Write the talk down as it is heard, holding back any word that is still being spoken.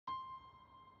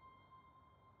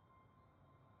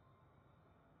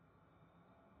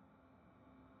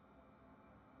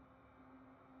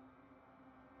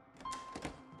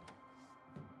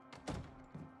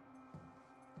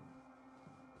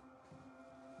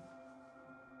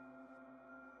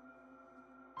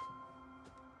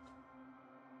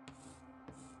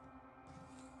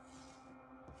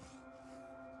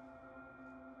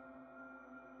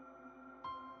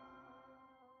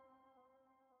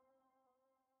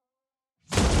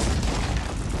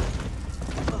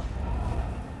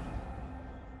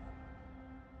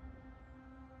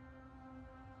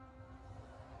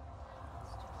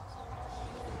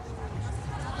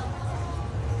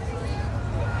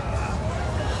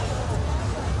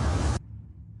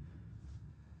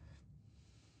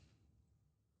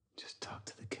Just talk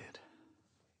to the kid.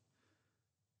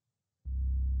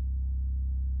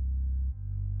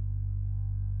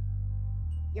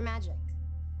 You're magic.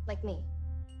 Like me.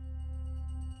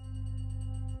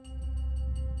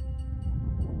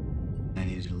 I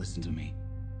need you to listen to me.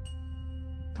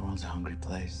 The world's a hungry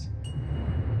place.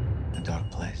 A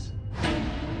dark place.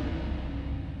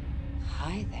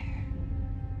 Hi there.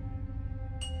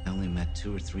 I only met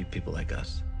 2 or 3 people like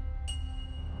us.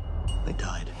 They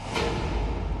died.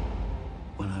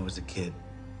 When I was a kid,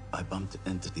 I bumped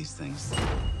into these things.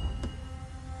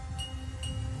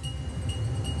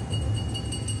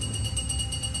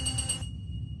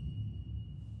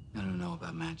 I don't know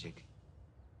about magic.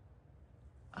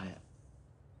 I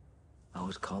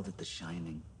always called it The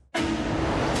Shining.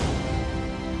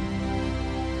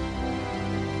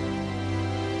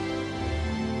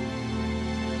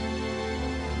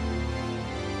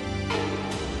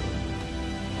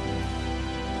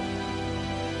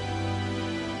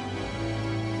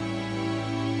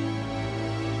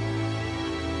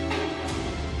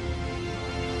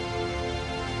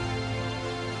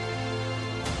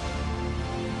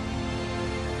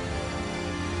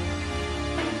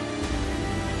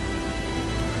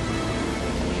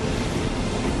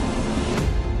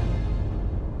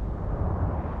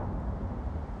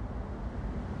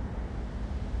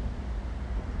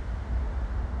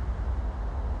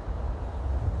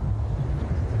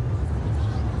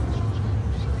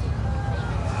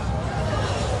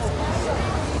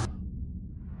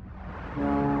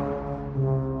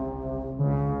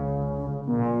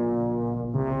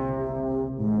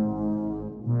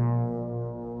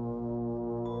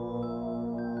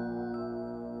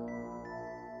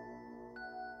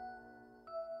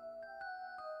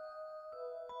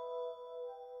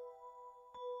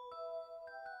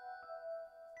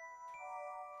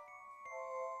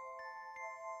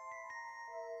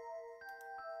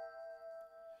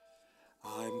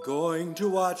 I'm going to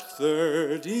watch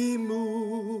 30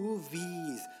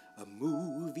 movies, a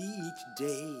movie each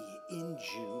day in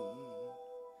June.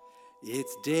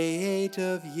 It's day 8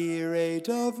 of year 8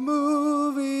 of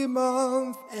movie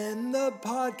month, and the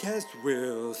podcast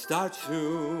will start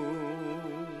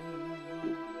soon.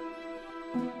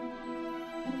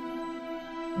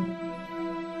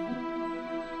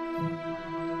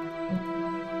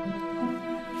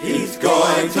 He's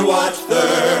going to watch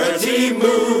 30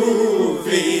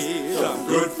 movies, some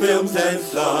good films and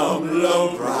some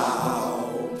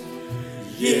lowbrow.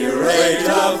 Year 8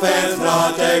 of fans,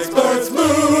 not experts,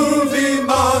 movie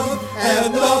month,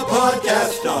 and the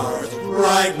podcast starts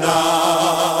right now.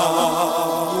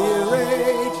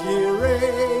 Year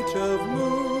 8 of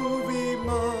movie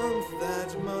month,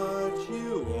 that much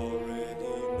you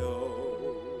already know.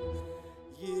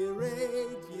 Year 8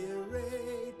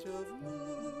 of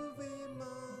movie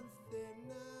month, and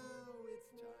now it's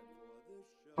time for the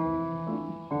show.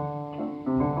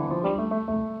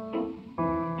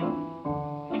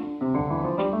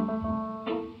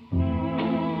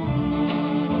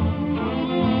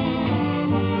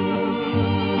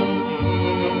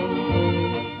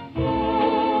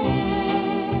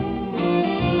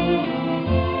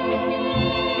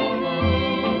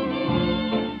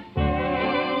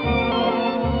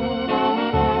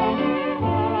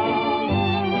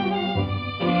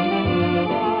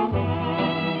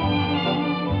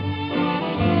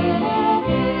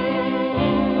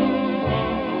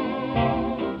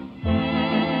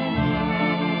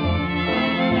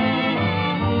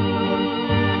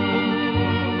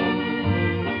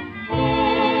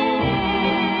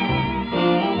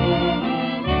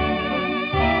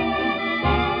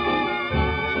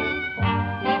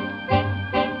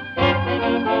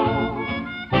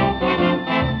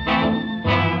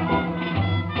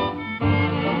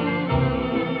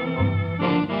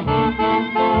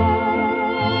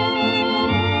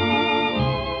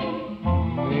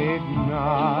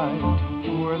 Midnight,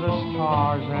 were the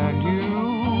stars and you.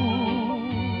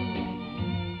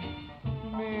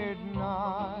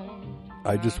 Midnight.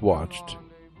 I just watched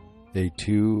a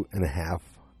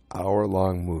 2.5-hour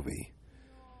long movie.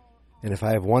 And if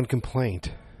I have one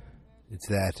complaint, it's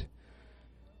that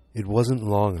it wasn't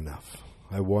long enough.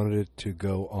 I wanted it to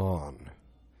go on.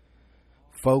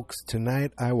 Folks,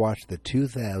 tonight I watched the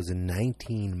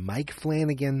 2019 Mike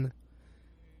Flanagan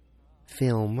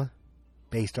film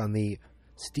based on the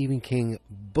Stephen King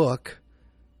book,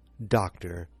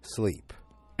 Dr. Sleep.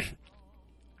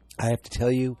 I have to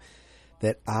tell you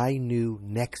that I knew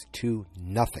next to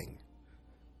nothing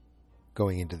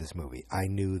going into this movie. I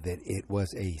knew that it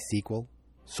was a sequel,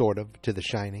 sort of, to The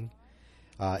Shining,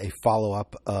 a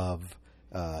follow-up of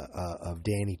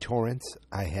Danny Torrance.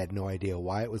 I had no idea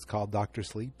why it was called Dr.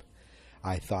 Sleep.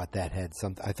 I thought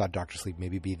I thought Dr. Sleep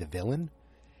maybe be the villain.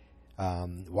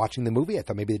 Watching the movie, I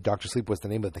thought maybe Dr. Sleep was the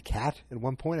name of the cat at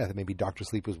one point. I thought maybe Dr.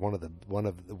 Sleep was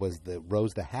was the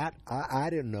Rose the Hat. I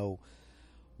didn't know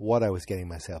what I was getting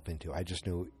myself into. I just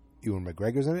knew Ewan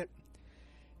McGregor's in it,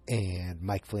 and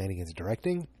Mike Flanagan's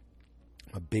directing.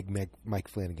 I'm a big Mike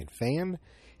Flanagan fan.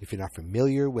 If you're not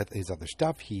familiar with his other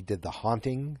stuff, he did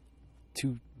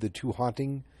the two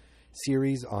Haunting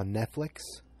series on Netflix,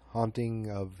 Haunting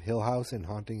of Hill House and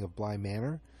Haunting of Bly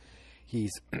Manor.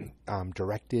 He's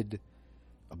directed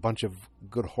a bunch of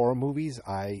good horror movies.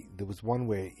 There was one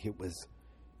where it was,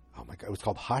 oh my God, it was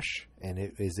called Hush, and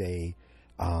it is a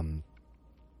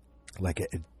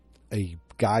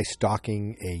guy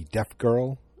stalking a deaf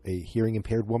girl, a hearing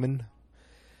impaired woman,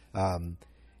 and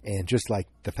just like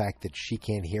the fact that she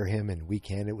can't hear him and we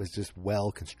can, it was just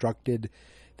well constructed.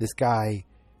 This guy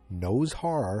knows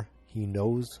horror. He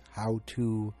knows how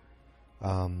to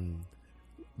do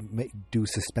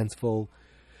suspenseful,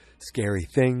 scary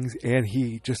things, and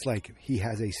he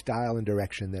has a style and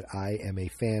direction that I am a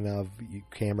fan of.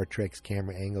 Camera tricks,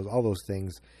 camera angles, all those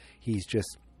things. He's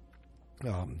just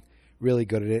really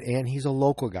good at it, and he's a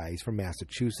local guy. He's from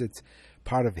Massachusetts.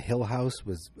 Part of Hill House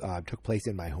took place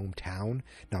in my hometown.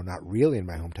 Now, not really in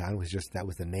my hometown. It was just that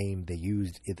was the name they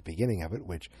used at the beginning of it,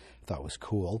 which I thought was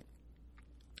cool.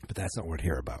 But that's not what we're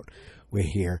here about. We're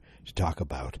here to talk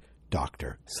about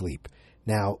Dr. Sleep.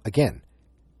 Now, again,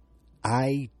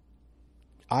 I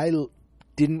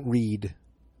didn't read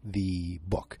the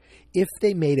book. If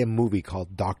they made a movie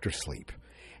called Dr. Sleep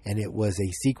and it was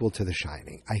a sequel to The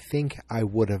Shining, I think I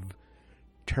would have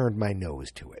turned my nose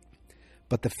to it.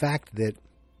 But the fact that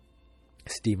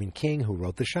Stephen King, who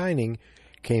wrote The Shining,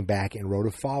 came back and wrote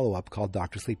a follow-up called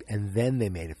Dr. Sleep, and then they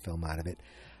made a film out of it,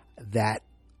 that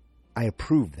I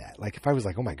approved that. Like, if I was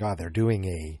like, oh my God, they're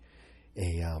doing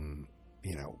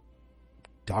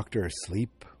Dr.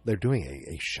 Sleep, they're doing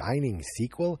a Shining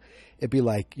sequel, it'd be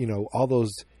like, all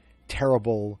those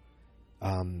terrible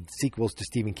sequels to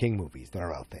Stephen King movies that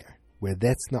are out there, where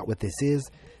that's not what this is.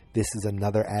 This is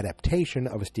another adaptation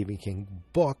of a Stephen King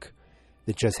book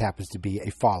that just happens to be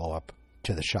a follow-up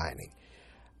to The Shining.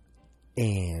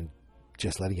 And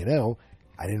just letting you know,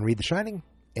 I didn't read The Shining,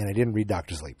 and I didn't read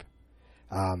Dr. Sleep.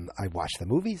 I watched the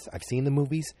movies, I've seen the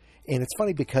movies, and it's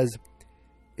funny because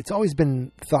it's always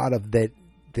been thought of that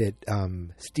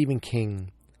Stephen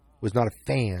King was not a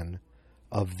fan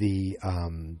of the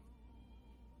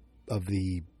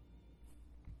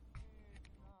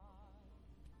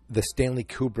Stanley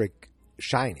Kubrick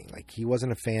Shining. Like, he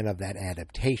wasn't a fan of that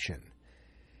adaptation.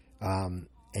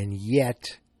 And yet,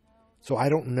 so I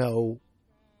don't know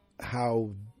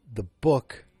how the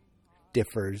book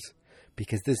differs,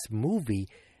 because this movie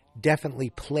definitely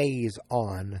plays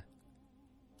on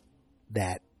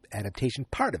that adaptation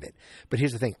part of it. But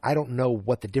here's the thing. I don't know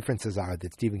what the differences are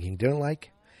that Stephen King didn't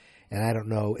like, and I don't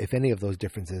know if any of those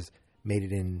differences made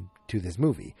it into this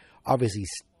movie. Obviously,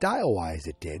 style-wise,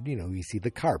 it did. We see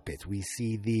the carpets. We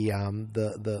see the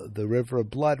River of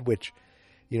Blood, which,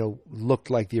 looked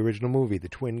like the original movie. The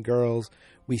twin girls.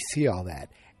 We see all that.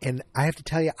 And I have to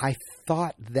tell you, I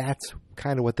thought that's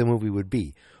kind of what the movie would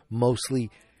be.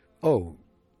 Mostly,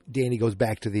 Danny goes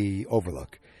back to the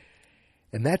Overlook.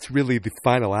 And that's really the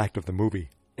final act of the movie.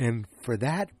 And for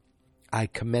that, I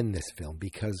commend this film,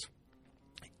 because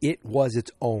it was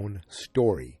its own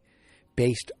story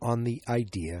based on the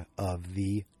idea of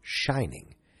The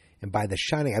Shining. And by The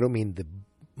Shining, I don't mean the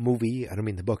movie, I don't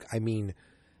mean the book, I mean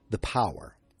the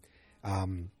power.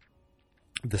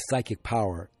 The psychic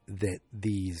power that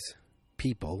these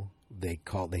people, they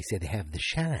say they have the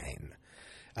shine,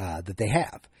 that they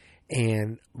have.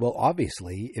 And, well,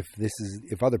 obviously,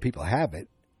 if other people have it,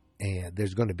 and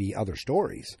there's going to be other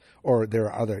stories, or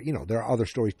there are other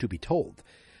stories to be told.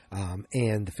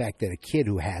 And the fact that a kid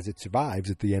who has it survives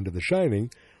at the end of The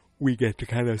Shining, we get to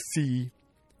kind of see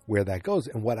where that goes.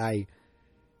 And what I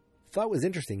thought was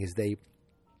interesting is the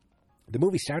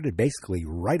movie started basically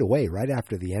right away, right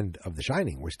after the end of The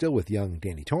Shining. We're still with young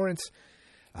Danny Torrance.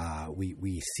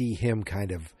 We see him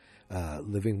kind of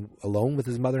living alone with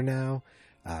his mother now,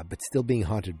 but still being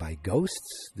haunted by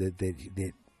ghosts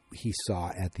that he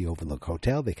saw at the Overlook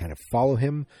Hotel. They kind of follow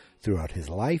him throughout his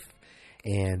life.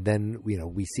 And then,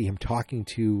 we see him talking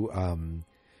to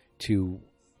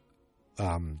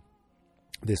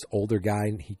this older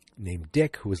guy named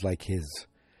Dick, who was like his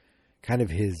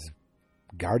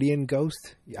guardian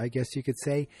ghost, I guess you could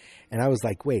say. And I was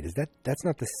like, wait, that's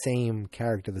not the same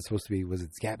character that's supposed to be, was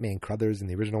it Scatman Crothers in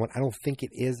the original one? I don't think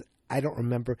it is. I don't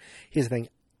remember. Here's the thing.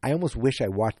 I almost wish I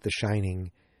watched The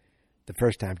Shining the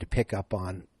first time to pick up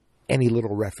on any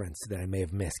little reference that I may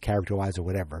have missed, character-wise or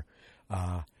whatever,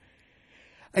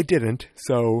 I didn't,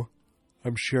 so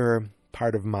I'm sure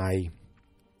part of my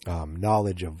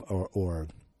knowledge of or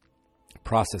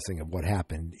processing of what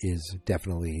happened is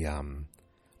definitely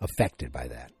affected by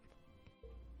that.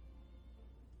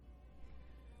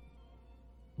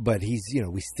 But he's,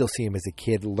 we still see him as a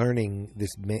kid learning.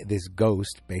 This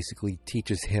ghost basically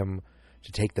teaches him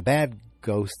to take the bad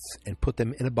ghosts and put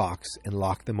them in a box and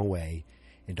lock them away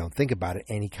and don't think about it.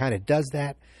 And he kind of does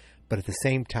that, but at the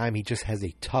same time, he just has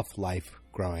a tough life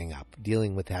growing up,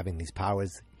 dealing with having these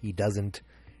powers. He doesn't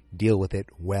deal with it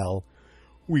well.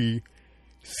 We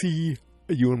see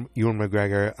Ewan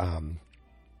McGregor.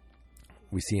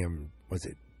 We see him, was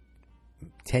it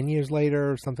 10 years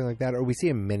later or something like that? Or we see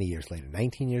him many years later,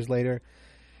 19 years later,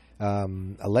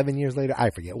 11 years later, I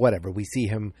forget, whatever. We see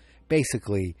him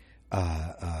basically,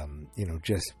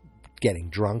 just getting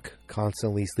drunk,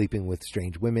 constantly sleeping with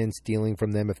strange women, stealing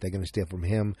from them if they're going to steal from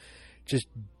him, just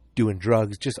doing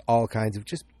drugs, just all kinds of,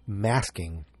 just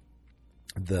masking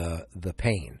the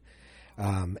pain.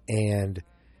 And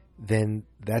then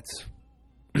that's,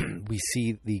 we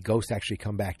see the ghost actually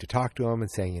come back to talk to him and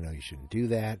saying, you shouldn't do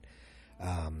that.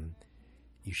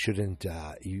 You shouldn't,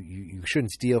 you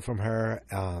shouldn't steal from her.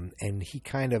 And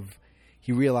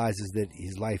he realizes that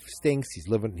his life stinks. He's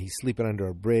sleeping under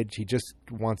a bridge. He just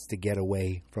wants to get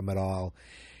away from it all.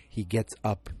 He gets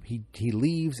up, he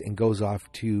leaves and goes off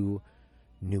to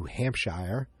New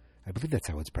Hampshire. I believe that's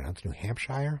how it's pronounced, New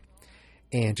Hampshire,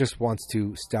 and just wants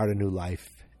to start a new life,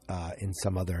 in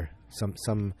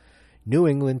some New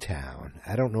England town.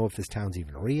 I don't know if this town's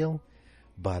even real,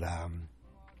 but,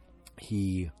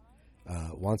 he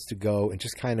wants to go and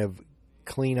just kind of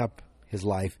clean up his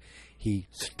life. He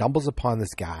stumbles upon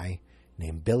this guy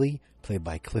named Billy, played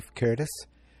by Cliff Curtis,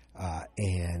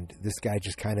 and this guy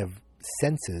just kind of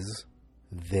senses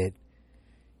that,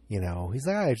 he's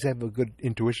like, I just have a good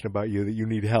intuition about you that you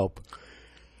need help.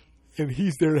 And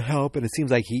he's there to help, and it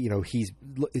seems like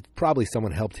it's probably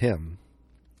someone helped him,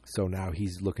 so now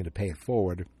he's looking to pay it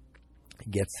forward.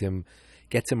 Gets him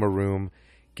a room,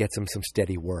 gets him some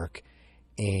steady work,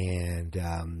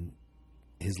 and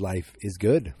his life is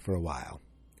good for a while.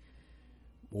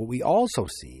 What we also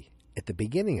see at the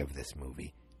beginning of this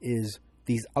movie is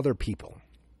these other people,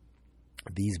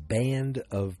 these band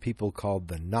of people called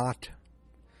the Knot.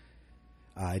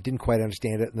 I didn't quite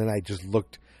understand it, and then I just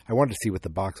looked. I wanted to see what the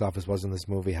box office was in this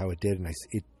movie, how it did, and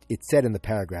it said in the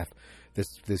paragraph,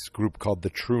 this group called the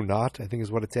True Knot, I think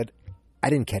is what it said. I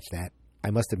didn't catch that.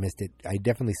 I must have missed it. I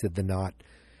definitely said the Knot.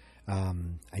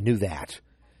 I knew that,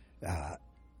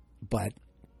 but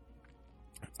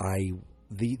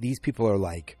these people are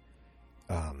like,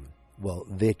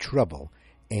 they're trouble,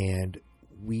 and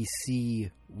we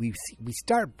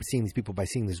start seeing these people by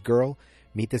seeing this girl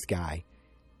meet this guy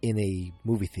in a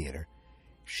movie theater.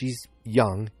 She's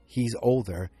young, he's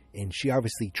older, and she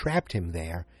obviously trapped him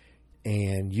there,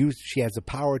 and she has the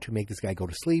power to make this guy go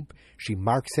to sleep. She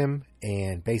marks him,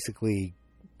 and basically,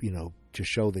 to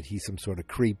show that he's some sort of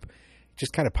creep,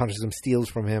 just kind of punishes him, steals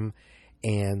from him.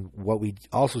 And what we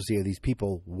also see are these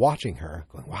people watching her,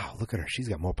 going, wow, look at her. She's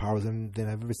got more power than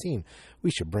I've ever seen.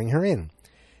 We should bring her in.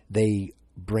 They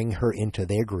bring her into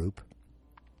their group,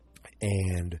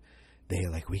 and they're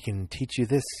like, we can teach you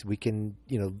this. We can,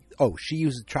 she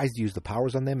tries to use the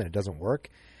powers on them, and it doesn't work.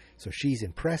 So she's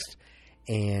impressed,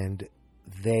 and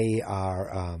they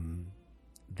are,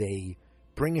 they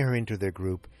bring her into their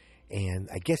group, and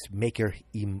I guess make her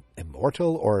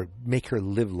immortal or make her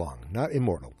live long, not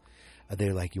immortal.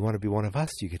 They're like, you want to be one of us?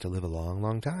 You get to live a long,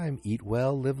 long time. Eat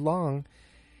well, live long.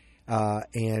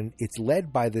 And it's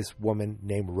led by this woman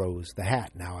named Rose the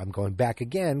Hat. Now, I'm going back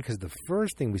again because the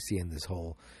first thing we see in this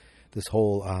whole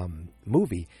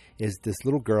movie is this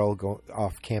little girl going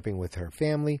off camping with her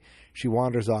family. She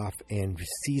wanders off and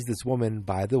sees this woman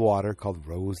by the water called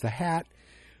Rose the Hat.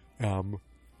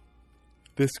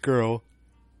 This girl,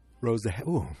 Rose the Hat.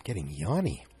 Ooh, I'm getting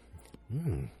yawny.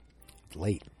 It's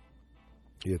late.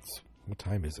 What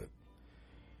time is it?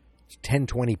 It's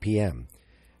 10:20 p.m.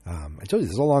 I told you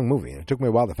this is a long movie, and it took me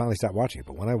a while to finally start watching it.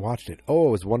 But when I watched it, it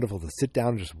was wonderful to sit down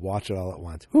and just watch it all at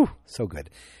once. Whew, so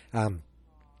good.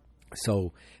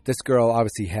 So this girl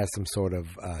obviously has some sort of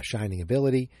shining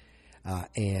ability,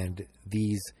 and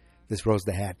this Rose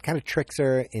the Hat kind of tricks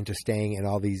her into staying, and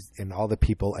all the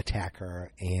people attack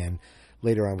her, and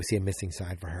later on we see a missing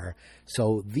side for her.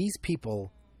 So these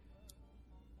people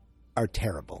are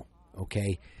terrible.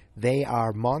 Okay. They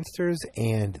are monsters,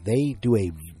 and they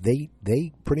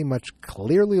pretty much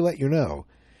clearly let you know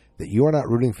that you are not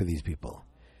rooting for these people.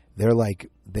 They're like,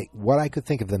 what I could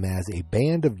think of them as a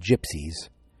band of gypsies.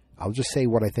 I'll just say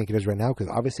what I think it is right now, because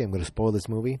obviously I'm going to spoil this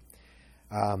movie.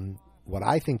 what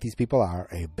I think these people are,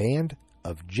 a band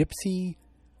of gypsy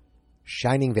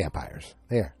shining vampires.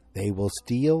 There. They will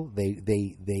steal.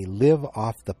 They live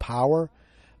off the power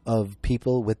of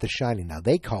people with the shining. Now,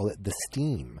 they call it the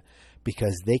steam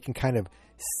because they can kind of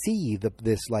see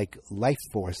this like life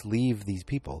force leave these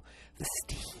people. The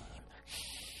steam.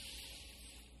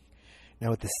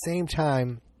 Now, at the same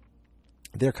time,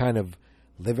 they're kind of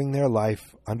living their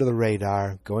life under the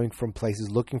radar, going from places,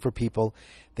 looking for people.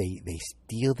 They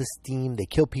steal the steam. They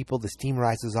kill people. The steam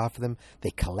rises off of them.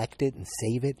 They collect it and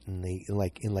save it, and they in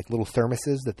little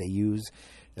thermoses that they use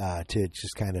to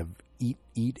just kind of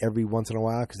eat every once in a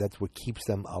while because that's what keeps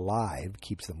them alive,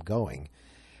 keeps them going.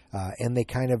 And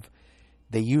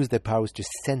they use their powers to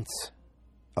sense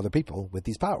other people with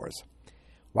these powers.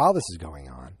 While this is going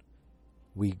on,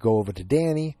 we go over to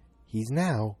Danny. He's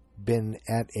now been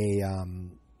at a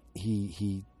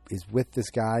he is with this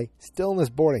guy still in this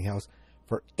boarding house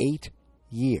for 8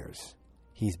 years.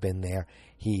 He's been there.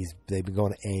 They've been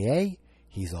going to AA.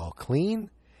 He's all clean.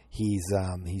 He's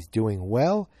doing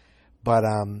well, but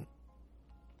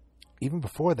even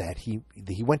before that, he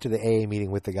went to the AA meeting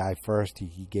with the guy first.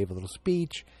 He gave a little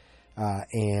speech,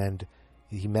 and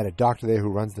he met a doctor there who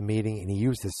runs the meeting, and he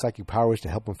used his psychic powers to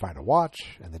help him find a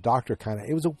watch. And the doctor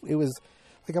it was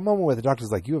like a moment where the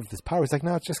doctor's like, "You have this power." He's like,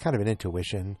 "No, it's just kind of an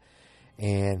intuition."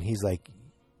 And he's like,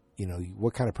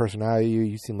 "What kind of person are you?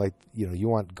 You seem like, you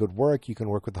want good work. You can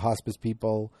work with the hospice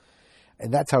people."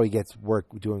 And that's how he gets work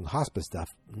doing hospice stuff.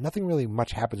 Nothing really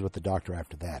much happens with the doctor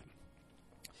after that.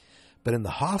 But in the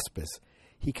hospice,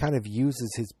 he kind of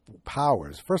uses his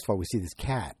powers. First of all, we see this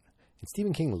cat. And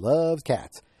Stephen King loves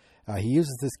cats. He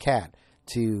uses this cat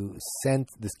to sense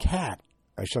this cat.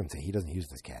 I shouldn't say he doesn't use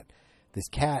this cat. This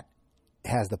cat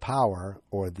has the power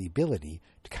or the ability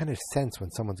to kind of sense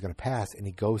when someone's going to pass, and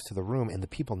he goes to the room, and the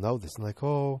people know this. And like,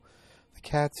 "Oh, the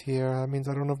cat's here. That means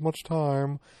I don't have much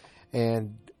time."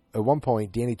 And at one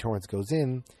point, Danny Torrance goes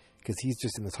in because he's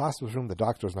just in this hospital room. The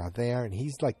doctor's not there, and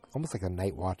he's like almost like a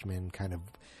night watchman, kind of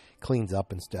cleans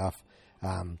up and stuff.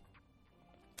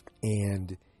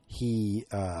 And he...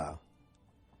 oh,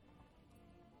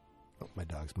 my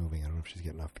dog's moving. I don't know if she's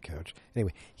getting off the couch.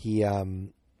 Anyway, he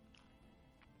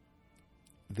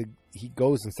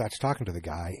goes and starts talking to the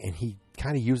guy, and he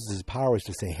kind of uses his powers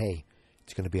to say, "Hey,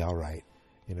 it's going to be all right.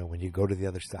 When you go to the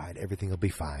other side, everything will be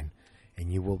fine,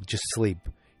 and you will just sleep.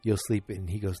 You'll sleep." And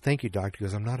he goes, "Thank you, doctor." He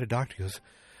goes, "I'm not a doctor." He goes,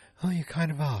 "Oh, you kind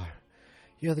of are.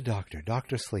 You're the doctor.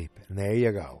 Dr. Sleep." And there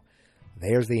you go.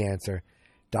 There's the answer.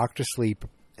 Dr. Sleep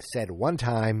said one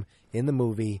time in the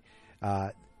movie,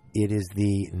 it is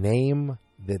the name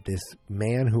that this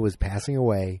man who was passing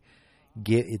away,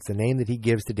 it's the name that he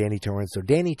gives to Danny Torrance. So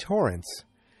Danny Torrance,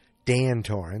 Dan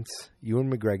Torrance,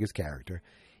 Ewan McGregor's character,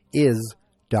 is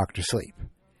Dr. Sleep.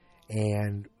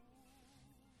 And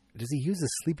does he use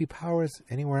his sleepy powers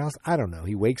anywhere else? I don't know.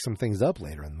 He wakes some things up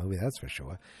later in the movie, that's for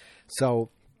sure. So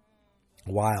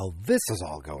while this is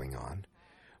all going on,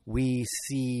 we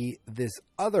see this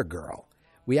other girl.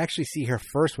 We actually see her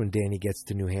first when Danny gets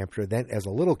to New Hampshire, then as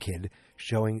a little kid,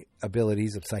 showing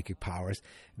abilities of psychic powers.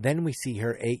 Then we see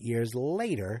her 8 years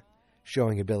later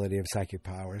showing ability of psychic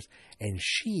powers, and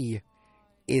she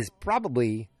is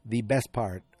probably the best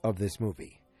part of this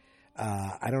movie.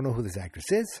 I don't know who this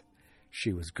actress is.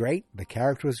 She was great. The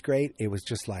character was great. It was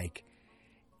just like,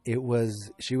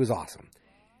 she was awesome.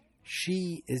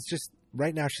 She is just,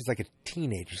 right now she's like a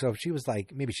teenager. So if she was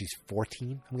like, maybe she's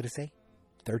 14, I'm going to say,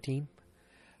 13.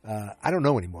 I don't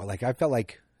know anymore. Like, I felt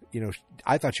like,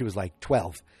 I thought she was like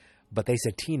 12, but they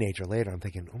said teenager later. I'm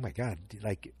thinking, oh my God,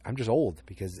 like, I'm just old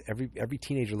because every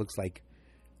teenager looks like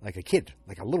a kid,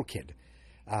 like a little kid.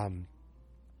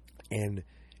 And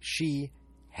she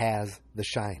has the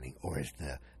shining, or as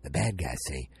the bad guys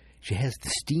say, she has the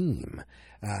steam.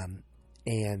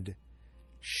 And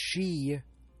she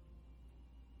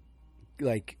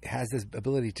like has this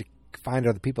ability to find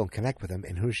other people and connect with them.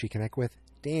 And who does she connect with?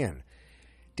 Dan.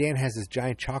 Dan has this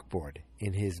giant chalkboard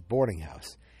in his boarding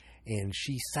house, and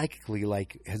she psychically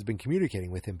has been communicating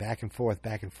with him back and forth.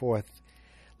 Like,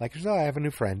 "Oh, I have a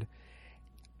new friend."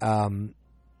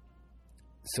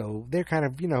 So they're kind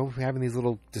of, having these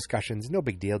little discussions. No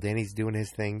big deal. Danny's doing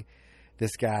his thing.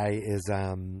 This guy is,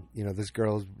 this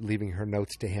girl's leaving her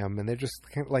notes to him, and they're just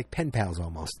kind of like pen pals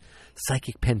almost.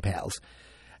 Psychic pen pals.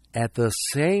 At the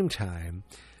same time,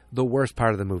 the worst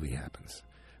part of the movie happens.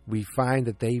 We find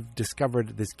that they've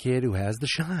discovered this kid who has the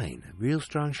shine, real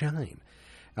strong shine.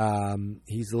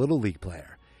 He's a little league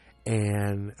player.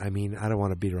 And, I don't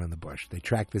want to beat around the bush. They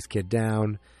track this kid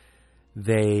down.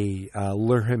 They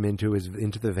lure him into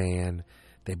the van.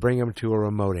 They bring him to a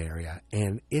remote area.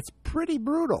 And it's pretty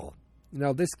brutal.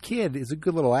 this kid is a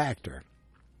good little actor.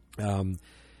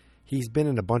 He's been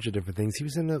in a bunch of different things. He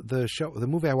was in the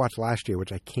movie I watched last year,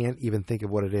 which I can't even think of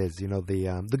what it is.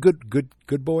 The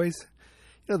Good Boys.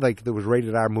 Like there was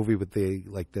rated R movie with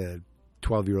the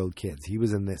 12-year-old kids. He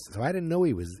was in this, so I didn't know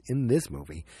he was in this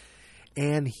movie,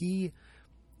 and he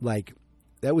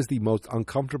that was the most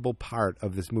uncomfortable part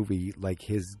of this movie, like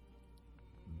his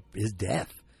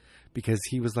death, because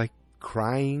he was like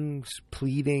crying,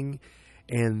 pleading,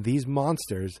 and these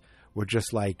monsters were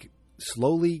just like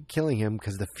slowly killing him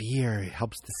because the fear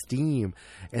helps the steam,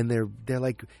 and they're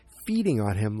like feeding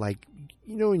on him, like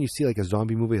when you see like a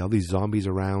zombie movie, all these zombies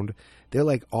around, they're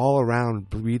like all around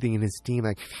breathing in his steam,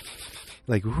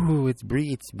 like ooh, it's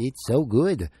so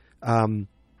good. And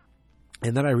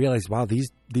then I realized, wow,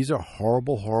 these are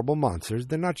horrible, horrible monsters.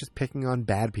 They're not just picking on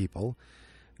bad people.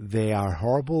 They are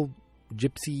horrible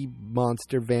gypsy,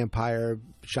 monster, vampire,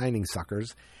 shining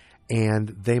suckers, and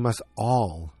they must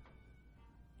all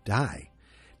die.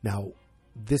 Now,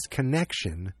 this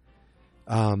connection,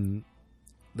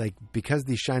 because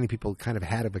these shining people kind of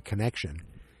had a connection,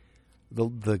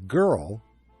 the girl,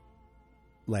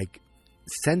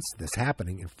 sensed this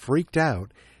happening and freaked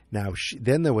out. Now,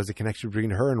 then there was a connection between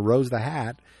her and Rose the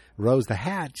Hat. Rose the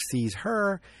Hat sees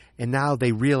her, and now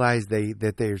they realize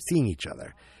that they're seeing each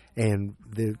other. And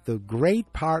the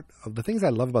great part of the things I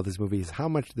love about this movie is how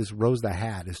much this Rose the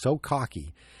Hat is so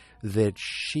cocky that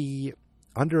she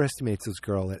underestimates this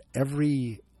girl at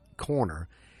every corner.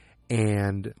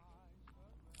 And,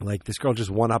 this girl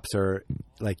just one-ups her,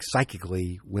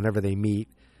 psychically whenever they meet.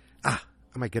 Oh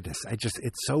my goodness.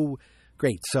 It's so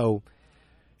great. So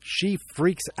she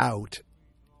freaks out,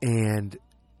 and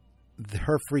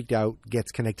her freaked out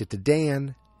gets connected to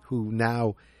Dan, who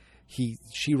now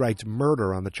she writes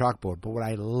murder on the chalkboard. But what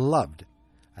I loved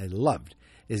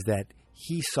is that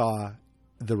he saw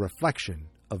the reflection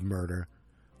of murder,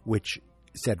 which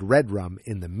said red rum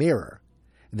in the mirror.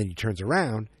 And then he turns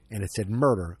around and it said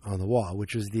murder on the wall,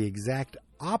 which is the exact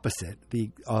opposite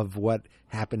of what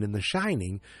happened in The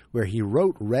Shining, where he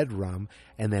wrote red rum,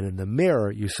 and then in the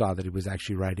mirror you saw that he was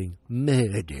actually writing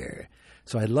murder.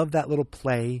 So I love that little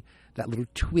play, that little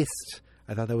twist.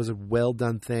 I thought that was a well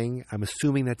done thing. I'm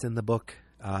assuming that's in the book.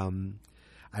 I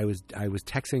was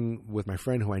texting with my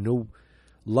friend who I know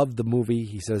loved the movie.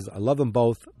 He says, I love them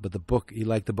both, but the book, he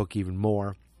liked the book even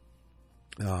more.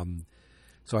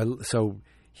 So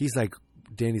he's like,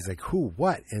 Danny's like, who,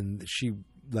 what? And she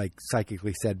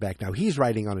psychically said back, now he's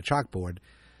writing on a chalkboard,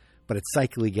 but it's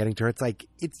psychically getting to her.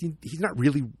 It's he's not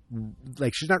really,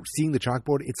 she's not seeing the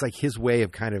chalkboard. It's like his way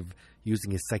of kind of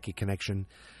using his psychic connection.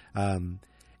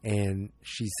 And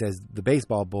she says the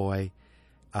baseball boy,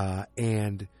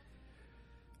 and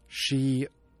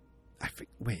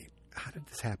wait, how did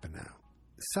this happen now?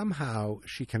 Somehow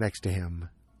she connects to him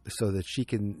so that she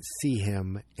can see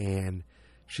him, and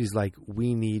she's like,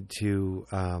 we need to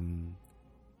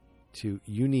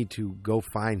you need to go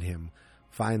find him,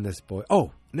 find this boy.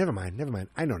 Oh, never mind.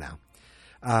 I know now.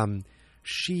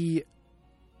 She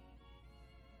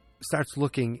starts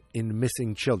looking in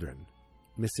missing children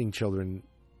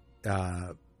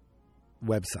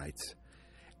websites,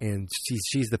 and she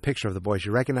sees the picture of the boy. She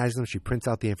recognizes him. She prints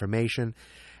out the information,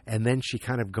 and then she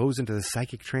kind of goes into the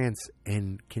psychic trance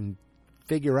and can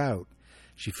figure out.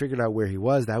 She figured out where he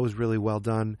was. That was really well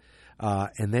done.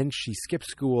 And then she skips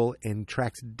school and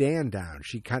tracks Dan down.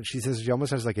 She says she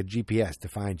almost has like a GPS to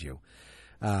find you.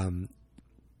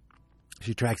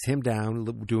 She tracks him down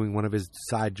doing one of his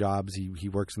side jobs. He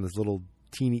works in this little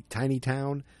tiny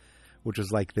town, which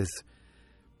was like this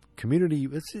community.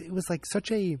 It was like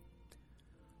such a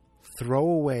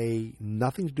throwaway,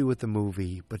 nothing to do with the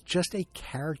movie, but just a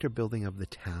character building of the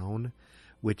town,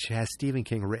 which has Stephen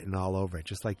King written all over it.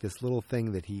 Just like this little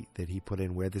thing that he put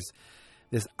in, where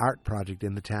this art project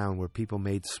in the town where people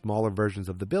made smaller versions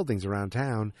of the buildings around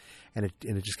town, and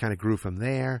it just kind of grew from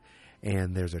there.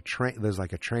 And there's a train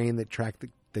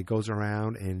that goes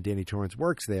around, and Danny Torrance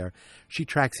works there. She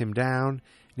tracks him down,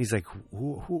 and he's like,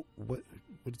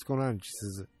 what's going on? She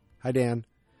says, hi, Dan.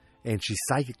 And she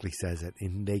psychically says it,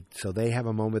 and they have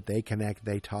a moment, they connect,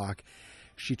 they talk.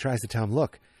 She tries to tell him,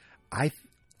 look, I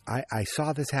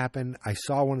saw this happen. I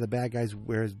saw one of the bad guys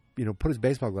put his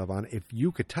baseball glove on. If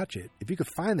you could touch it, if you could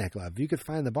find that glove, if you could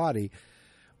find the body,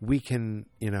 we can,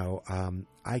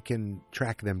 I can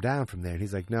track them down from there. And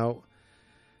he's like, no,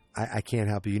 I can't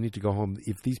help you. You need to go home.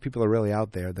 If these people are really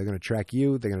out there, they're going to track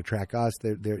you. They're going to track us.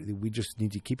 We just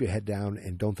need to keep your head down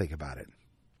and don't think about it.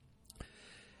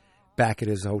 Back at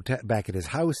his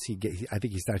house, I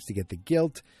think he starts to get the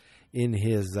guilt in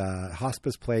his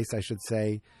hospice place, I should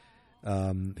say.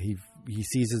 He he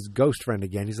sees his ghost friend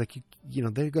again. He's like, you know,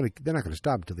 they're not gonna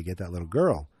stop until they get that little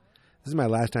girl. This is my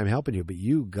last time helping you, but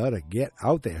you gotta get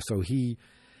out there. So he,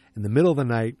 in the middle of the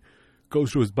night,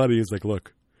 goes to his buddy. He's like,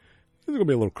 look, this is gonna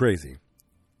be a little crazy,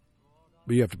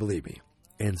 but you have to believe me.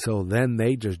 And so then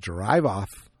they just drive off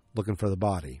looking for the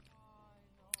body.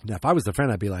 Now, if I was the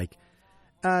friend, I'd be like,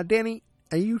 Danny,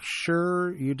 are you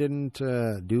sure you didn't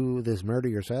do this murder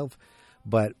yourself?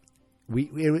 But we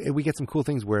get some cool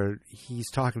things where he's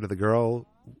talking to the girl.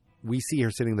 We see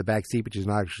her sitting in the back seat, but she's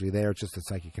not actually there. It's just a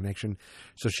psychic connection.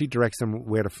 So she directs them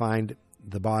where to find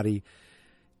the body.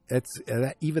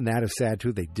 Even that is sad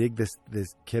too. They dig this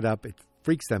kid up. It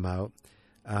freaks them out.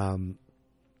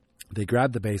 They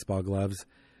grab the baseball gloves,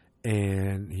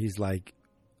 and he's like,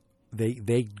 they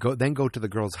go to the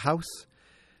girl's house.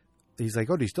 He's like,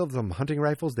 oh, do you still have some hunting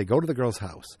rifles? They go to the girl's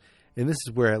house, and this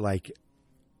is where like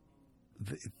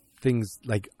things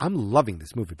like, I'm loving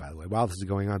this movie, by the way, while this is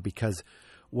going on, because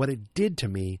what it did to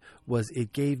me was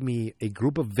it gave me a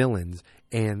group of villains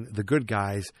and the good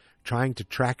guys trying to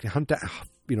hunt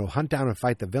down and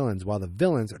fight the villains, while the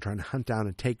villains are trying to hunt down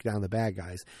and take down the bad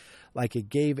guys. Like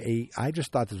I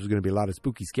just thought this was going to be a lot of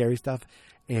spooky, scary stuff,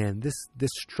 and this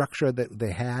structure that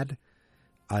they had,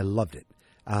 I loved it.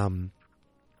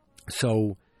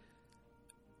 So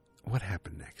what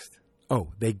happened next? Oh,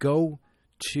 they go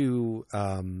to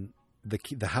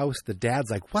the house. The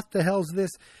dad's like, what the hell is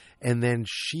this? And then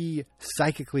she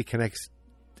psychically connects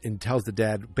and tells the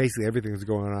dad basically everything that's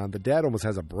going on. The dad almost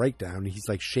has a breakdown. He's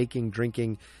like shaking,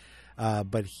 drinking,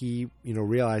 but he,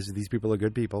 realizes these people are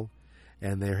good people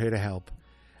and they're here to help.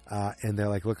 And they're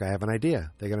like, look, I have an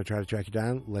idea. They're going to try to track you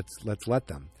down. Let's let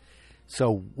them.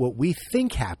 So what we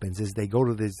think happens is they go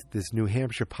to this New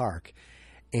Hampshire park,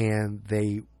 and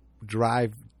they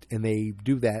drive, and they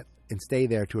do that and stay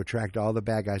there to attract all the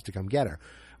bad guys to come get her.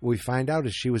 What we find out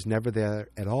is she was never there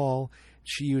at all.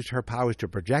 She used her powers to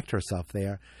project herself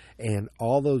there, and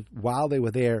while they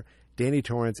were there, Danny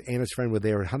Torrance and his friend were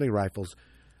there with hunting rifles,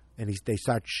 and they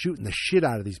start shooting the shit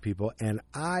out of these people, and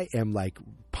I am like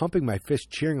pumping my fist,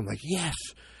 cheering. I'm like, yes,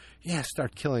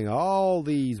 start killing all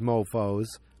these mofos.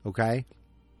 Okay.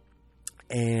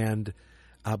 And,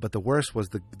 but the worst was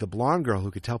the blonde girl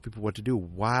who could tell people what to do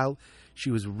while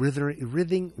she was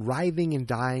writhing and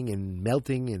dying and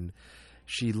melting. And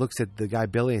she looks at the guy,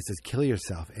 Billy, and says, kill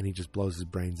yourself. And he just blows his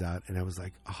brains out. And I was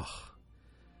like,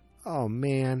 oh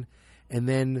man. And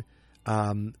then,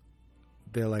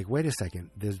 they're like, wait a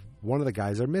second, there's one of the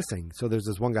guys are missing. So there's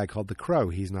this one guy called the Crow.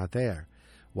 He's not there.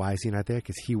 Why is he not there?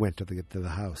 Because he went to the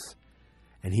house.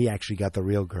 And he actually got the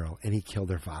real girl, and he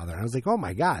killed her father. And I was like, oh,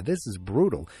 my God, this is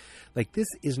brutal. Like, this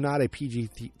is not a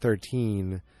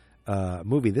PG-13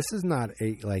 movie. This is not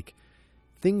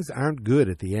things aren't good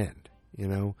at the end,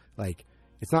 Like,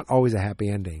 it's not always a happy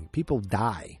ending. People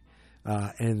die.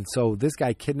 And so this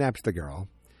guy kidnaps the girl,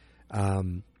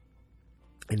 and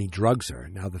he drugs her.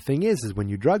 Now, the thing is when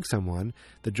you drug someone,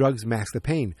 the drugs mask the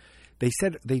pain. They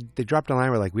said, they dropped a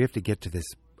line where, like, we have to get to this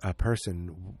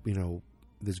person,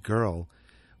 this girl,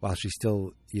 while she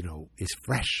still, is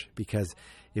fresh, because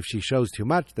if she shows too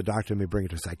much, the doctor may bring her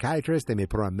to a psychiatrist. They may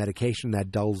put her on medication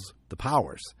that dulls the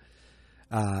powers.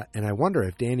 And I wonder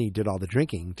if Danny did all the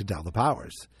drinking to dull the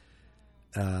powers.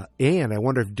 And I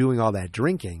wonder if doing all that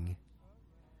drinking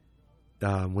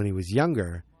when he was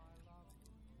younger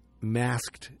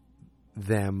masked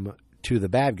them to the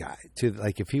bad guy. To,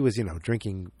 like, if he was,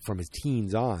 drinking from his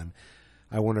teens on,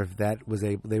 I wonder if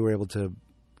they were able to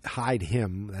hide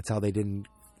him. That's how they didn't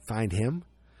find him.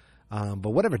 But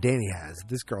whatever Danny has,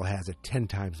 this girl has it 10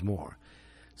 times more.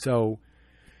 So,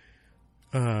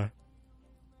 I'm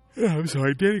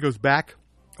sorry. Danny goes back,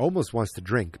 almost wants to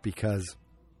drink because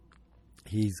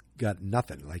he's got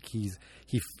nothing. Like his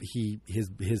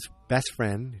best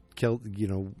friend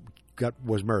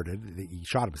was murdered. He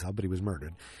shot himself, but he was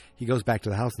murdered. He goes back to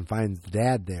the house and finds the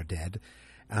dad there dead.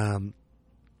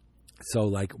 So,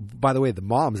 like, by the way, the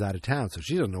mom's out of town, so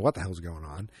she doesn't know what the hell's going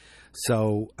on.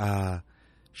 So,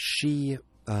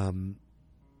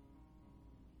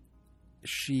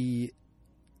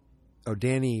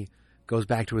 Danny goes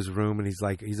back to his room, and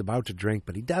he's about to drink,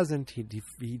 but he doesn't.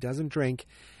 He doesn't drink.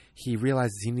 He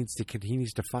realizes he needs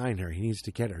to find her. He needs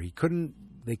to get her.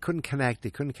 They couldn't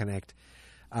connect.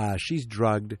 She's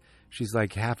drugged. She's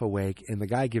like half awake, and the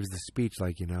guy gives the speech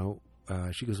like,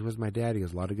 she goes, where's my dad? He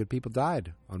goes, a lot of good people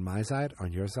died on my side,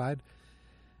 on your side.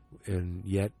 And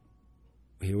yet,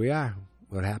 here we are.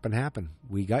 What happened.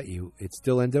 We got you. It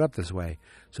still ended up this way.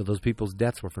 So those people's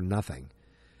deaths were for nothing.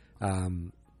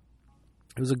 It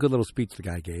was a good little speech the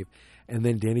guy gave. And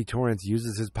then Danny Torrance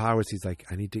uses his powers. He's like,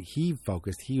 he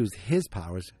used his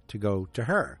powers to go to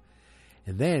her.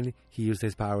 And then he used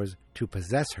his powers to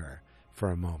possess her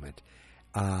for a moment.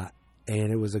 And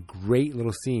it was a great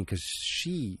little scene because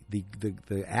she,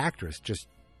 the actress, just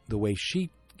the way she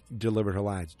delivered her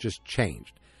lines just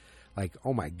changed. Like,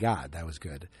 oh my God, that was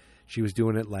good. She was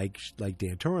doing it like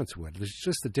Dan Torrance would. There's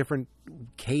just a different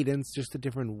cadence, just a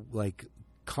different like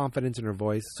confidence in her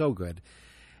voice. So good.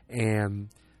 And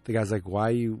the guy's like, why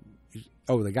are you...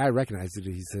 Oh, the guy recognized it.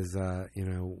 He says,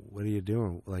 what are you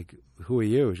doing? Like, who are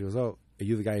you? She goes, oh, are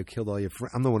you the guy who killed all your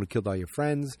friends? I'm the one who killed all your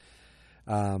friends.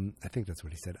 I think that's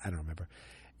what he said. I don't remember.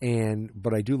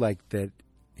 But I do like that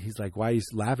he's like, why are you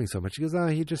laughing so much? He goes, oh,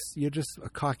 you're just a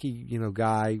cocky,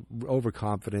 guy,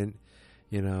 overconfident,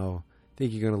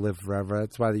 think you're going to live forever.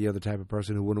 That's why you're the type of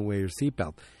person who wouldn't wear your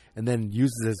seatbelt. And then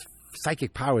uses his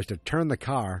psychic powers to turn the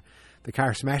car. The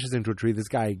car smashes into a tree. This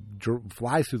guy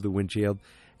flies through the windshield,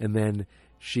 and then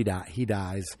he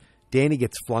dies. Danny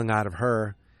gets flung out of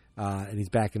her, and he's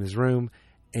back in his room,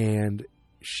 and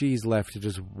she's left to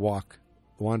just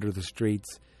wander the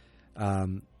streets.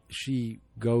 She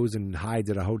goes and hides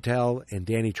at a hotel, and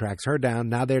Danny tracks her down.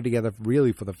 Now they're together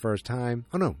really for the first time.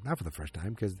 Oh, no, not for the first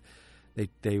time, because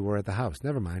they were at the house.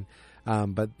 Never mind.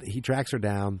 But he tracks her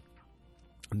down.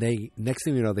 Next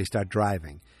thing you know, they start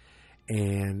driving.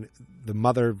 And the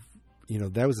mother,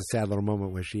 that was a sad little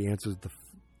moment where she answers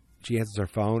her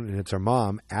phone, and it's her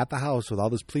mom at the house with all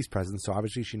this police presence. So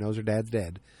obviously she knows her dad's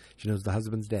dead. She knows the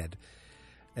husband's dead.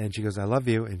 And she goes, I love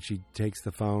you. And she takes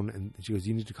the phone, and she goes,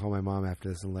 you need to call my mom after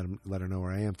this and let her know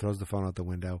where I am. Throws the phone out the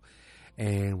window.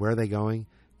 And where are they going?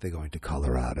 They're going to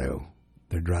Colorado.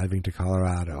 They're driving to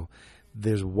Colorado.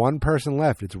 There's one person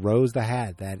left. It's Rose the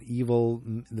Hat, that evil,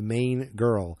 the main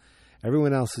girl.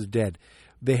 Everyone else is dead.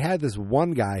 They had this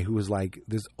one guy who was like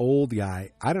this old guy.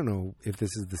 I don't know if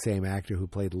this is the same actor who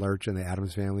played Lurch in the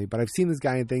Addams Family, but I've seen this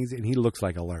guy in things, and he looks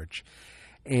like a Lurch.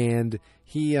 And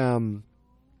he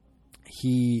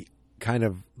kind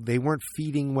of, they weren't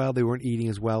feeding well, they weren't eating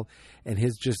as well, and he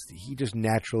just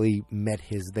naturally met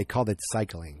they called it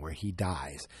cycling, where he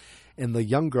dies. And the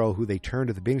young girl who they turned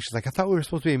at the beginning, she's like, I thought we were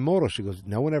supposed to be immortal. She goes,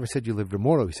 no one ever said you lived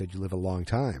immortal. He said you live a long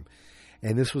time.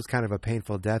 And this was kind of a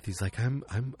painful death. He's like, I'm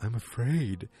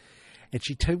afraid. And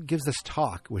she gives this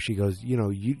talk where she goes, you're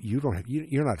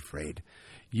not afraid.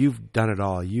 You've done it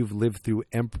all. You've lived through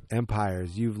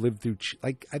empires. You've lived through,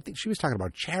 I think she was talking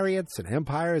about chariots and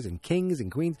empires and kings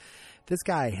and queens. This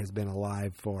guy has been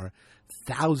alive for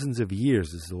thousands of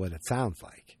years, is what it sounds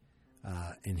like.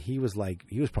 And he was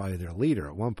probably their leader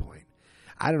at one point.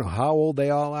 I don't know how old they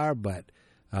all are, but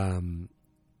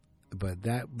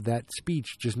that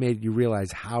speech just made you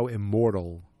realize how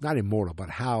not immortal, but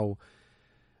how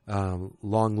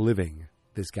long-living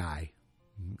this guy.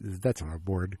 That's not a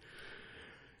word.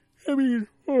 I mean,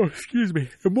 excuse me.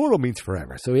 Immortal means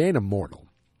forever, so he ain't immortal,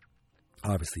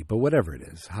 obviously. But whatever it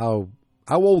is, how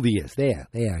old he is. There,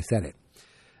 I said it.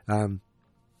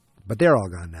 But they're all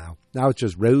gone now. Now it's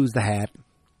just Rose the Hat,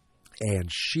 and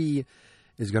she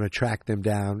is going to track them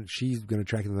down. She's going to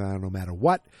track them down no matter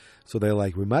what. So they're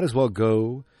like, we might as well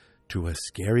go to a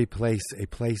scary place, a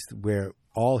place where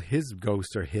all his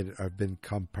ghosts have been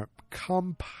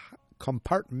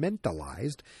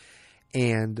compartmentalized,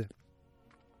 and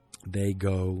they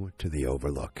go to the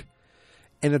Overlook.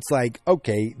 And it's like,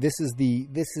 okay, this is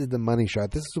the money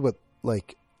shot. This is what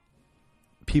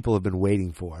people have been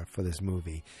waiting for this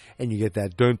movie. And you get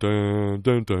that dun dun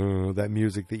dun dun, that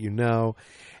music that you know.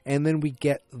 And then we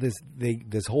get this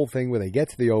whole thing where they get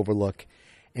to the Overlook,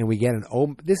 and we get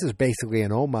this is basically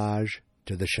an homage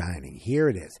to The Shining. Here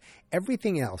it is.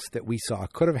 Everything else that we saw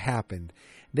could have happened.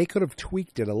 They could have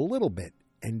tweaked it a little bit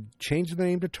and changed the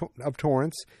name of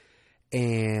Torrance,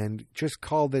 and just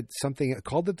called it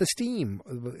the steam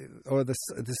or the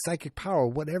psychic power,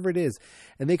 whatever it is.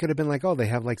 And they could have been like, oh, they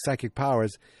have like psychic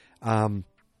powers. And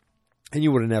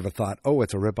you would have never thought, oh,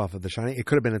 it's a ripoff of The Shining. It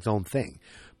could have been its own thing.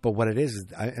 But what it is,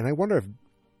 and I wonder if,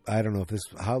 I don't know if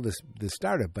how this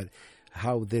started, but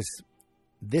how this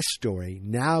story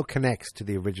now connects to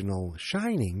the original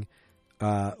Shining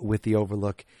with the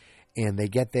Overlook. And they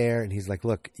get there, and he's like,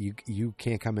 look, you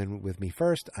can't come in with me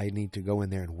first. I need to go in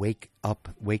there and wake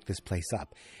this place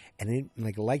up. And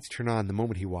lights turn on the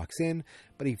moment he walks in,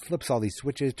 but he flips all these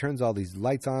switches, turns all these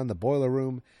lights on, the boiler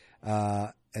room.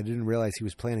 I didn't realize he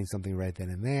was planning something right then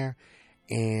and there.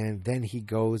 And then he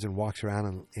goes and walks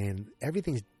around, and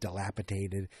everything's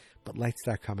dilapidated, but lights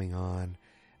start coming on.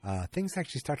 Things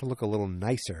actually start to look a little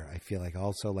nicer, I feel like,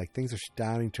 also. Like, things are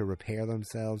starting to repair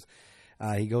themselves.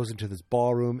 He goes into this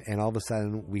ballroom, and all of a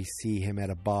sudden we see him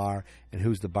at a bar. And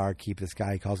who's the barkeep? This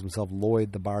guy calls himself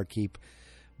Lloyd the barkeep,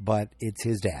 but it's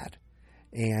his dad.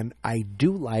 And I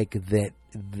do like that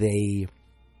they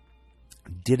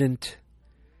didn't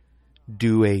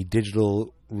do a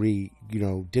digital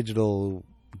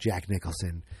Jack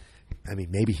Nicholson. I mean,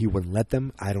 maybe he wouldn't let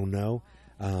them. I don't know.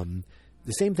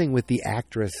 The same thing with the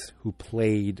actress who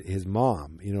played his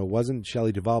mom. You know, it wasn't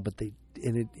Shelley Duvall, but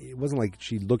it wasn't like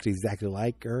she looked exactly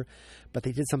like her, but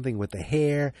they did something with the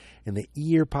hair and the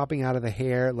ear popping out of the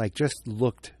hair, like just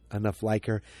looked enough like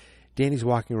her. Danny's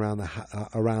walking around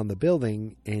the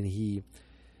building, and he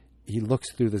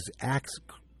looks through this axe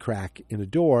crack in a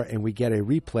door, and we get a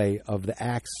replay of the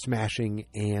axe smashing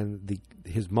and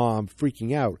his mom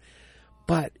freaking out.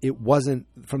 But it wasn't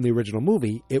from the original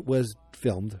movie. It was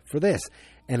filmed for this.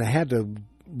 And I had to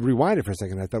rewind it for a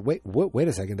second. I thought, wait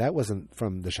a second. That wasn't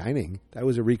from The Shining. That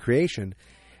was a recreation.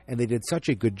 And they did such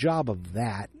a good job of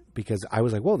that because I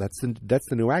was like, whoa, that's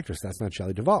the new actress. That's not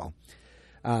Shelley Duvall.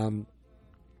 And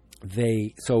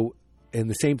the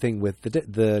same thing with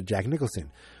the Jack Nicholson.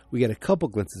 We get a couple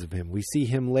glimpses of him. We see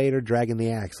him later dragging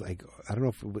the axe. Like, I don't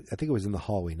know I think it was in the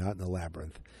hallway, not in the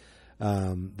labyrinth,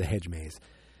 the hedge maze.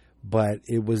 But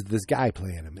it was this guy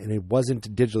playing him, and it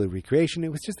wasn't digitally recreation.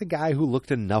 It was just a guy who looked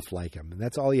enough like him, and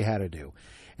that's all you had to do.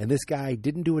 And this guy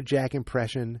didn't do a Jack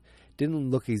impression,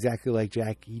 didn't look exactly like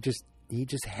Jack. He just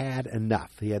had enough.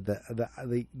 He had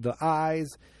the eyes,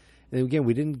 and again,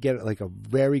 we didn't get like a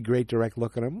very great direct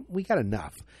look at him. We got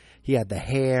enough. He had the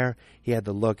hair, he had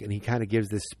the look, and he kind of gives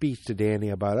this speech to Danny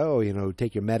about,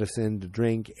 take your medicine to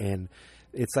drink, and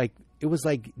it was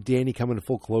like Danny coming to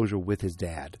full closure with his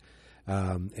dad.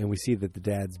 And we see that the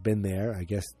dad's been there. I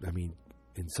guess, I mean,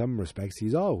 in some respects,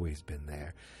 he's always been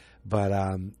there. But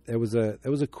it was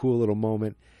a cool little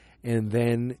moment. And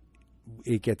then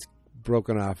it gets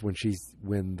broken off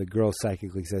when the girl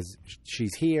psychically says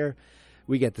she's here.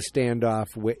 We get the standoff.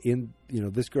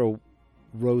 This girl,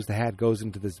 Rose the Hat, goes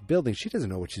into this building. She doesn't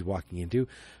know what she's walking into,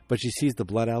 but she sees the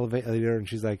blood elevator, and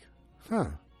she's like,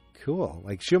 huh, cool.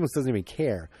 Like, she almost doesn't even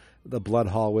care. The blood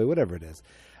hallway, whatever it is.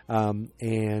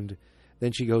 And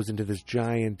then she goes into this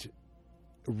giant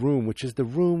room, which is the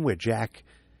room where Jack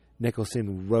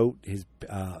Nicholson wrote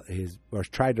or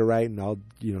tried to write, and all,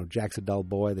 Jack's a dull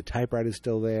boy. The typewriter's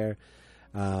still there.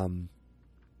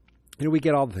 We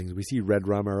get all the things. We see red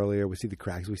rum earlier. We see the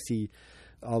cracks. We see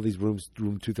all these rooms,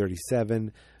 room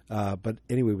 237. But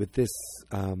anyway, with this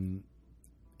in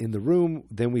the room,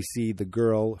 then we see the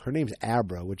girl. Her name's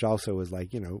Abra, which also is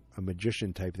like, a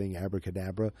magician type thing,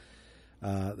 abracadabra.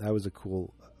 That was a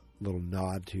cool little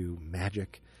nod to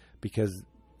magic, because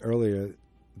earlier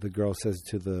the girl says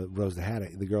to the Rose the Hat,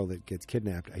 the girl that gets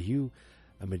kidnapped, "Are you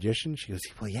a magician?" She goes,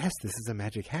 "Well, yes, this is a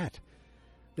magic hat."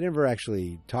 They never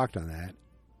actually talked on that,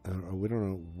 or we don't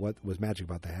know what was magic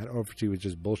about the hat, or if she was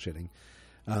just bullshitting.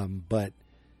 But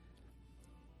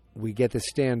we get this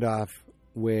standoff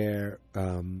where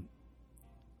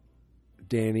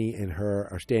Danny and her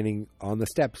are standing on the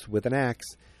steps with an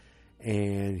axe.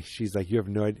 And she's like, "You have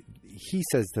no idea." He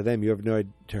says to them, "You have no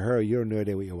idea." To her, "You have no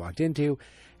idea what you walked into."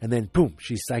 And then, boom,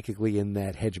 she's psychically in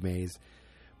that hedge maze.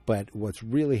 But what's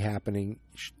really happening,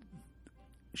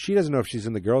 she doesn't know if she's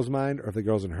in the girl's mind or if the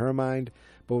girl's in her mind.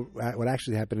 But what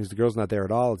actually happened is the girl's not there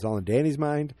at all. It's all in Danny's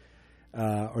mind,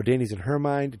 or Danny's in her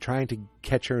mind, trying to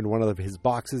catch her in one of his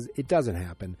boxes. It doesn't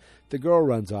happen. The girl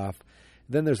runs off.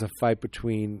 Then there's a fight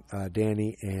between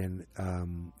Danny and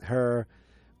her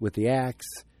with the axe.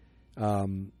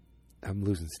 I'm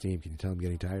losing steam. Can you tell I'm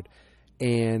getting tired?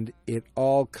 And it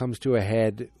all comes to a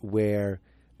head where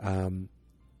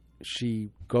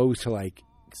she goes to like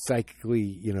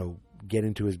psychically, get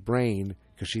into his brain,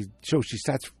 because she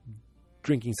starts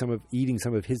eating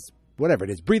some of his, whatever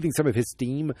it is, breathing some of his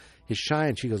steam, his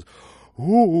shine. She goes,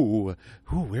 ooh,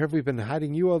 where have we been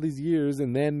hiding you all these years?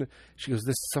 And then she goes,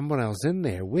 "There's someone else in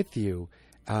there with you,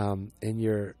 and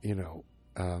you're,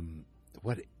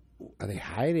 what are they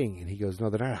hiding?" And he goes, "No,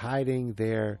 they're not hiding.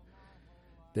 They're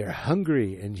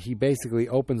hungry." And he basically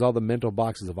opens all the mental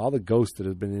boxes of all the ghosts that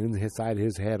have been inside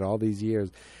his head all these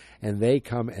years, and they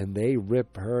come and they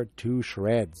rip her to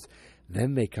shreds.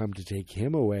 Then they come to take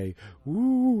him away.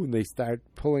 Ooh, and they start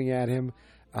pulling at him.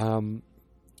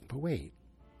 But wait,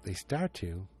 they start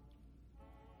to.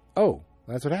 Oh,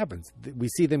 that's what happens. We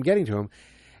see them getting to him.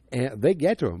 And they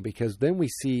get to him, because then we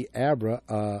see Abra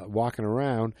walking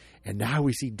around, and now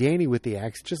we see Danny with the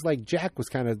axe, just like Jack was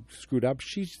kind of screwed up.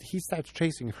 He starts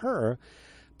chasing her,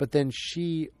 but then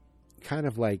she kind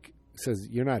of like says,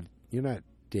 "You're not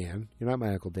Dan. You're not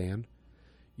my Uncle Dan.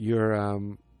 You're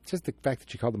just the fact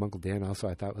that she called him Uncle Dan. Also,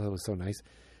 I thought that was so nice.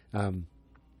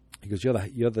 He goes,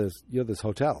 "You're this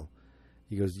hotel."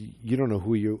 He goes, "You don't know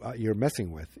who you're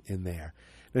messing with in there."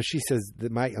 Now she says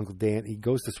that my Uncle Dan, he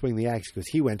goes to swing the axe because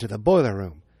he went to the boiler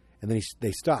room, and then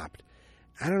they stopped.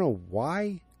 I don't know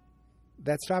why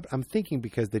that stopped? I'm thinking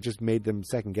because they just made them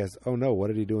second guess. Oh no, what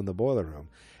did he do in the boiler room?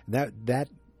 And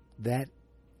that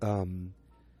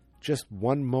just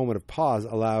one moment of pause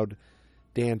allowed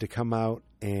Dan to come out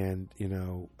and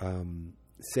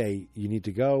say, "You need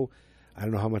to go. I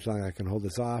don't know how much longer I can hold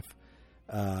this off."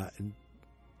 And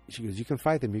she goes, "You can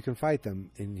fight them. You can fight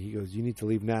them." And he goes, "You need to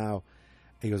leave now."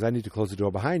 He goes, "I need to close the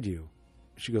door behind you."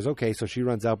 She goes, "Okay." So she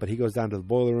runs out, but he goes down to the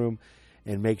boiler room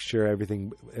and makes sure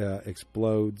everything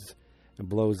explodes and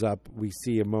blows up. We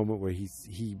see a moment where he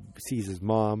sees his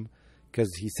mom,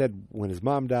 because he said when his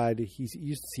mom died, he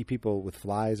used to see people with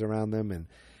flies around them, and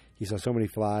he saw so many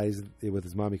flies with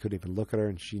his mom he couldn't even look at her,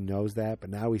 and she knows that.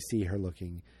 But now we see her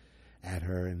looking at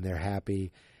her, and they're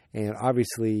happy. And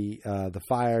obviously, the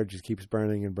fire just keeps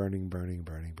burning and burning, burning,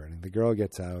 burning, burning. The girl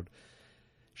gets out.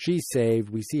 She's saved.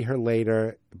 We see her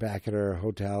later back at her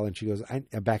hotel, and she goes,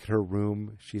 back at her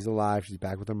room. She's alive. She's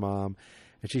back with her mom,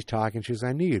 and she's talking. She goes,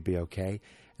 "I knew you'd be okay."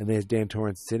 And there's Dan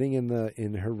Torrance sitting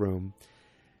in her room.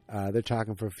 They're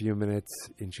talking for a few minutes,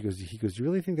 and he goes, "You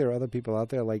really think there are other people out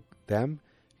there like them?"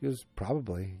 He goes,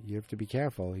 "Probably. You have to be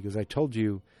careful." He goes, "I told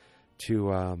you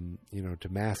to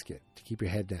mask it, to keep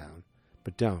your head down,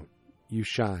 but don't. You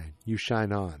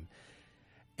shine on."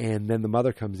 And then the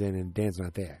mother comes in, and Dan's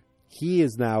not there. He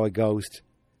is now a ghost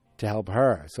to help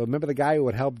her. So remember the guy who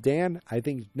would help Dan? I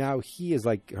think now he is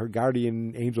like her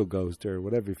guardian angel ghost or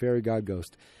whatever, fairy god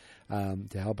ghost, to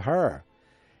help her.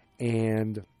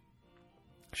 And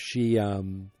she,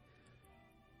 the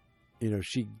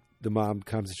mom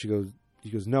comes and she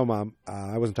goes, "No, Mom,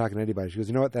 I wasn't talking to anybody." She goes,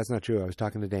 "You know what? That's not true. I was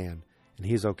talking to Dan, and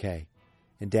he's okay,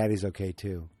 and Daddy's okay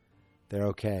too. They're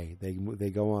okay.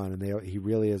 They go on, and he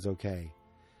really is okay."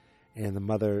 And the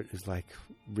mother is like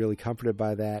really comforted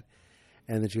by that.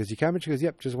 And then she goes, "You coming?" She goes,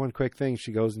 "Yep, just one quick thing."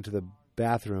 She goes into the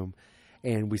bathroom,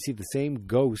 and we see the same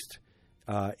ghost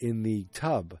in the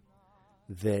tub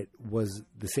that was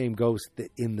the same ghost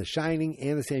that in The Shining,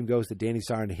 and the same ghost that Danny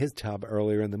saw in his tub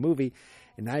earlier in the movie.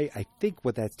 And I think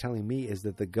what that's telling me is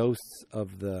that the ghosts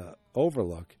of the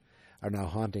Overlook are now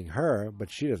haunting her, but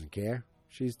she doesn't care.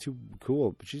 She's too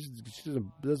cool. She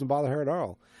doesn't bother her at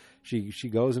all. She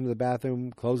goes into the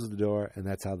bathroom, closes the door, and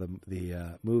that's how the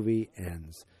movie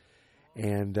ends.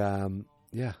 And I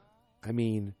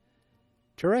mean,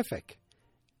 terrific.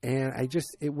 And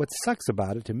what sucks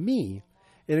about it to me,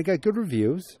 and it got good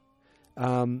reviews,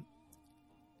 but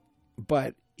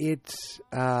it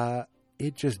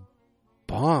just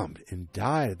bombed and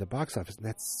died at the box office, and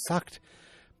that sucked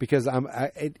because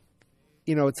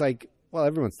it's like, well,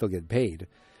 everyone's still getting paid,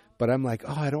 but I'm like,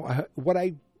 what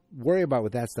I worry about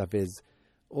with that stuff is,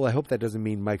 well, I hope that doesn't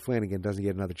mean Mike Flanagan doesn't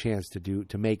get another chance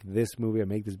to make this movie or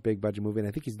make this big budget movie. And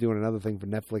I think he's doing another thing for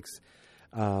Netflix.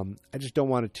 I just don't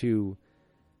want it to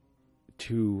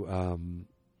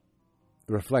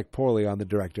reflect poorly on the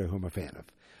director, who I'm a fan of.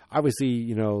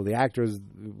 Obviously, the actors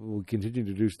will continue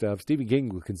to do stuff. Stephen King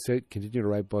will continue to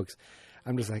write books.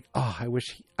 I'm just like, I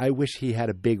wish he had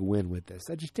a big win with this.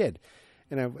 I just did,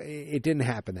 and it didn't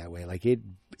happen that way. Like it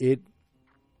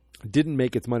didn't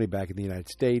make its money back in the United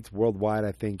States. Worldwide,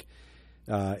 I think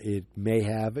it may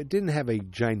have. It didn't have a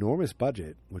ginormous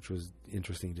budget, which was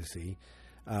interesting to see,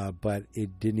 but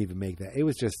it didn't even make that.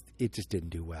 It just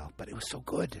didn't do well. But it was so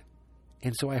good,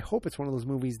 and so I hope it's one of those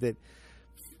movies that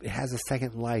it has a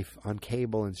second life on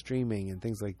cable and streaming and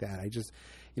things like that. I just,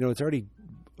 it's already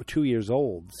 2 years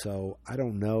old, so I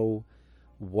don't know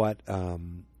what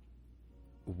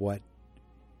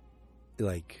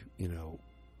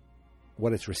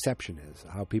its reception is,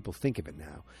 how people think of it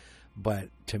now. But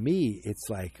to me, it's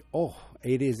like,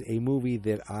 it is a movie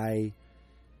that I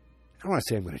don't want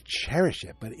to say I'm going to cherish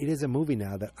it, but it is a movie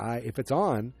now that if it's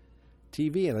on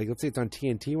TV, and like, let's say it's on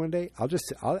TNT one day,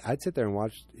 I'd sit there and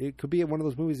watch. It could be one of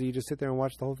those movies that you just sit there and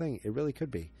watch the whole thing. It really could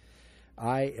be.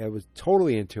 I was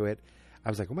totally into it. I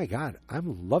was like, oh my God,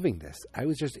 I'm loving this. I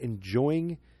was just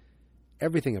enjoying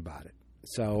everything about it.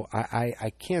 So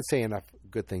I can't say enough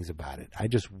good things about it. I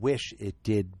just wish it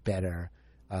did better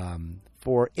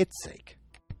for its sake.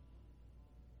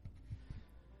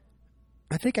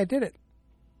 I think I did it.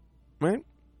 Right?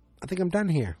 I think I'm done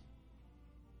here.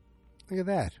 Look at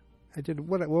that. I did,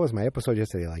 what was my episode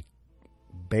yesterday? Like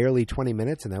barely 20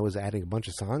 minutes, and I was adding a bunch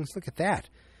of songs. Look at that.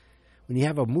 When you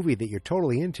have a movie that you're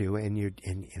totally into, and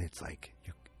it's like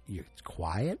it's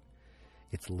quiet,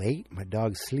 it's late, my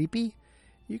dog's sleepy,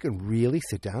 you can really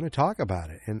sit down and talk about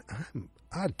it. And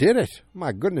I did it.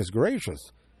 My goodness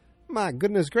gracious. My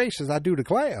goodness gracious, I do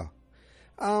declare.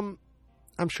 I'm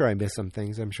sure I missed some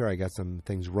things. I'm sure I got some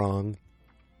things wrong.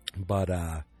 But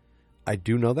I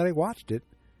do know that I watched it.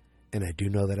 And I do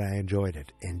know that I enjoyed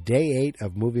it. And day 8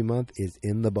 of movie month is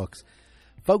in the books.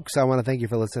 Folks, I want to thank you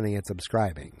for listening and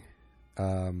subscribing.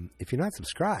 If you're not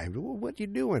subscribed, what are you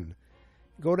doing?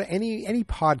 Go to any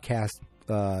podcast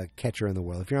catcher in the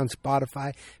world. If you're on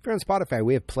Spotify,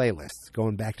 we have playlists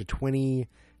going back to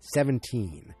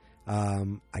 2017.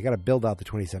 I got to build out the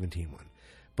 2017 one.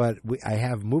 But I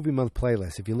have Movie Month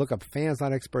playlists. If you look up Fans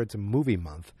Not Experts Movie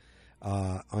Month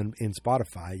in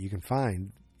Spotify, you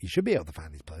should be able to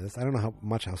find these playlists. I don't know how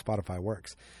Spotify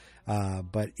works.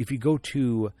 But if you go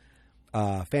to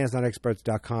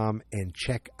fansnotexperts.com and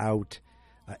check out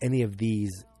any of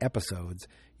these episodes,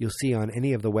 you'll see on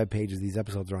any of the web pages these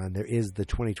episodes are on, there is the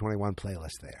 2021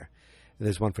 playlist there.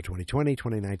 There's one for 2020,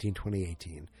 2019,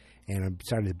 2018. And I'm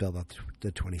starting to build up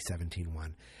the 2017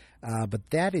 one. But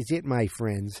that is it, my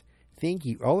friends. Thank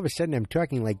you. All of a sudden, I'm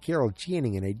talking like Carol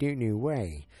Channing, and I don't know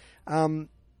why.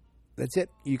 That's it.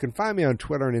 You can find me on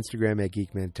Twitter and Instagram at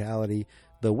Geek Mentality.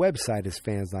 The website is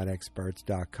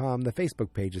fansnotexperts.com. The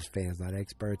Facebook page is Fans Not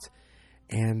Experts.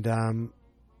 And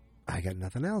I got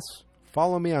nothing else.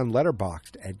 Follow me on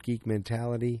Letterboxd at Geek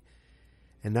Mentality.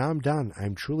 And now I'm done.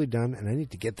 I'm truly done, and I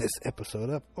need to get this episode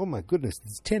up. Oh, my goodness.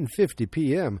 It's 10:50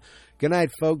 p.m. Good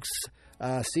night, folks.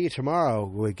 See you tomorrow.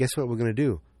 Well, guess what we're going to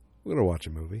do? We're going to watch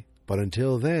a movie. But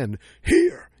until then,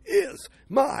 here is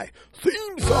my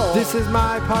theme song. This is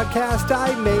my podcast,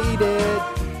 I made it.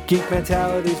 Geek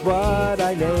Mentality's what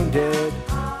I named it.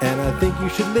 And I think you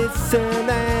should listen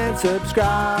and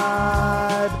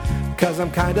subscribe. 'Cause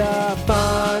I'm kinda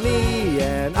funny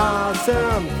and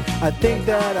awesome. I think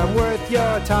that I'm worth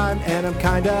your time, and I'm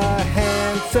kinda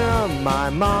handsome.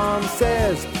 My mom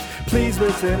says, please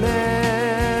listen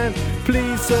and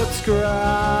please subscribe.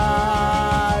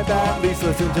 At least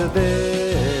listen to this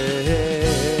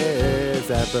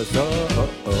episode.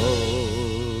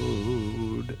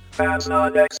 Fans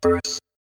Not Experts.